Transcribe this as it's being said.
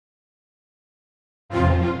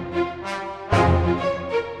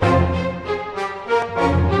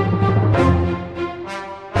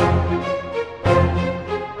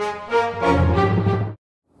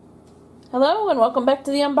and welcome back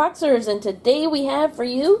to the Unboxers, and today we have for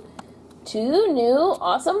you two new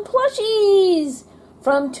awesome plushies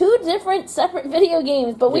from two different separate video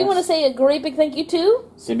games, but we want to say a great big thank you to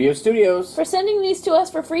Symbiote Studios for sending these to us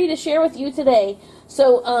for free to share with you today.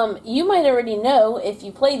 So you might already know, if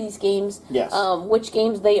you play these games, which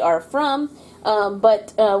games they are from,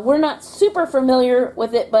 but we're not super familiar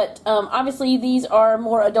with it, but obviously these are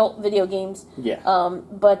more adult video games.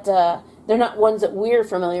 But they're not ones that we're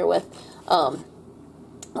familiar with.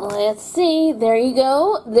 Let's see. There you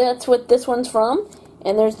go. That's what this one's from.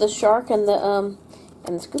 And there's the shark and the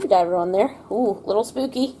scuba diver on there. Ooh, a little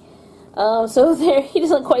spooky. So there, he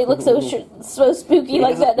doesn't quite look so spooky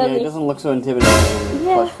like that, does he? He doesn't look so intimidating in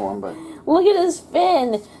plush form, but look at his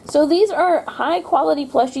fin. So these are high quality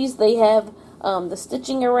plushies. They have the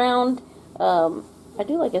stitching around. I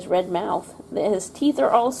do like his red mouth. His teeth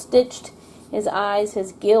are all stitched. His eyes,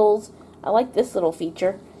 his gills. I like this little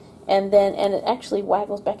feature. And it actually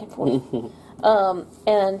waggles back and forth.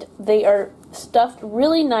 And they are stuffed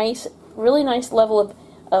really nice level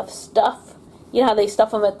of stuff. You know how they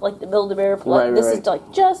stuff them at like the Build-A-Bear plug? This is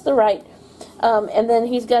like just the right. And then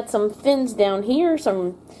he's got some fins down here,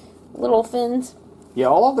 some little fins. Yeah,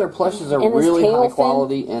 all of their plushes are really high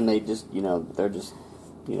quality, and they just, they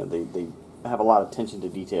have a lot of attention to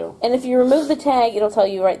detail. And if you remove the tag, it'll tell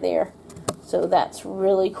you right there. So that's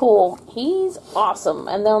really cool. He's awesome.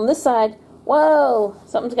 And then on this side, whoa,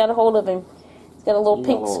 something's got a hold of him. He's got a little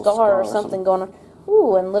pink scar or something going on.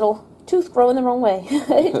 Ooh, and little tooth growing the wrong way. He's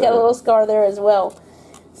got a little scar there as well.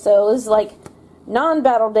 So this is like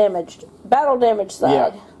non-battle damaged, battle damaged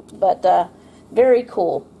side. But very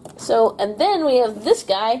cool. So, and then we have this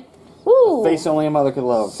guy. Woo! A face only a mother could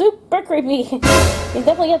love. Super creepy. He's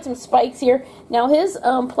definitely got some spikes here. Now his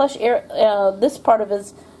plush this part of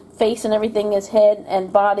his face and everything, his head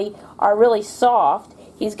and body, are really soft.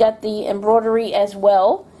 He's got the embroidery as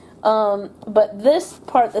well. But this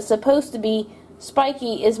part that's supposed to be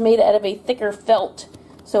spiky is made out of a thicker felt.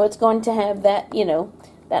 So it's going to have that,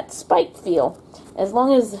 that spike feel. As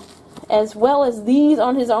well as these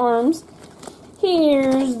on his arms.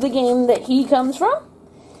 Here's the game that he comes from.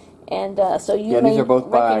 And so you may these are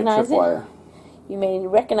both by Tripwire. You may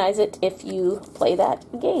recognize it if you play that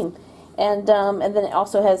game. And then it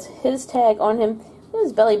also has his tag on him,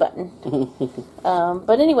 his belly button.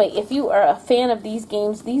 But anyway, if you are a fan of these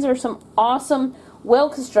games, these are some awesome,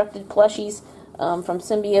 well-constructed plushies from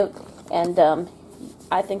Symbiote, and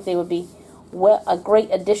I think they would be a great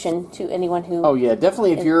addition to anyone who. Oh yeah,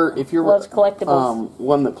 definitely. If you're loves collectibles,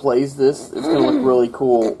 one that plays this, it's going to look really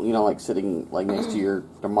cool. Like sitting like next to your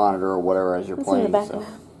monitor or whatever as you're playing. In the back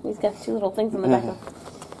he's got two little things in the back.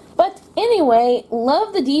 But anyway,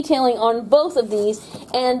 love the detailing on both of these,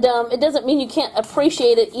 and it doesn't mean you can't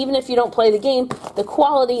appreciate it even if you don't play the game. The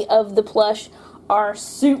quality of the plush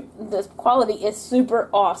the quality is super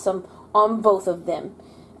awesome on both of them.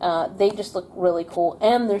 They just look really cool,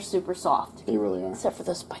 and they're super soft. They really are. Except for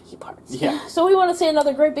those spiky parts. Yeah. So we want to say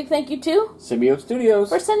another great big thank you to Symbiote Studios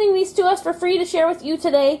for sending these to us for free to share with you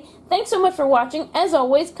today. Thanks so much for watching. As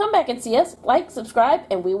always, come back and see us. Like, subscribe,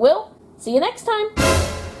 and we will see you next time.